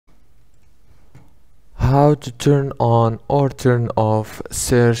how to turn on or turn off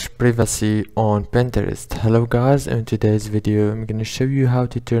search privacy on Pinterest. Hello guys, in today's video I'm gonna show you how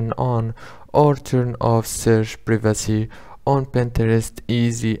to turn on or turn off search privacy on Pinterest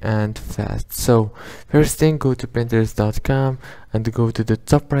easy and fast. So first thing, go to pinterest.com and go to the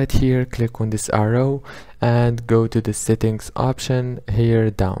top right here, click on this arrow and go to the settings option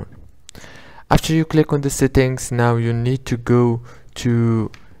here down. After you click on the settings, now you need to go to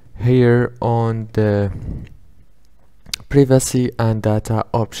here on the privacy and data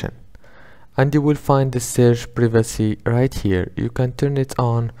option, and you will find the search privacy right here. You can turn it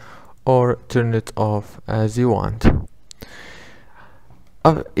on or turn it off as you want.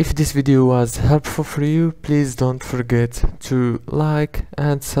 If this video was helpful for you, please don't forget to like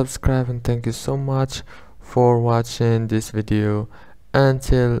and subscribe, and thank you so much for watching this video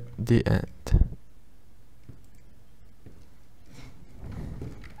until the end.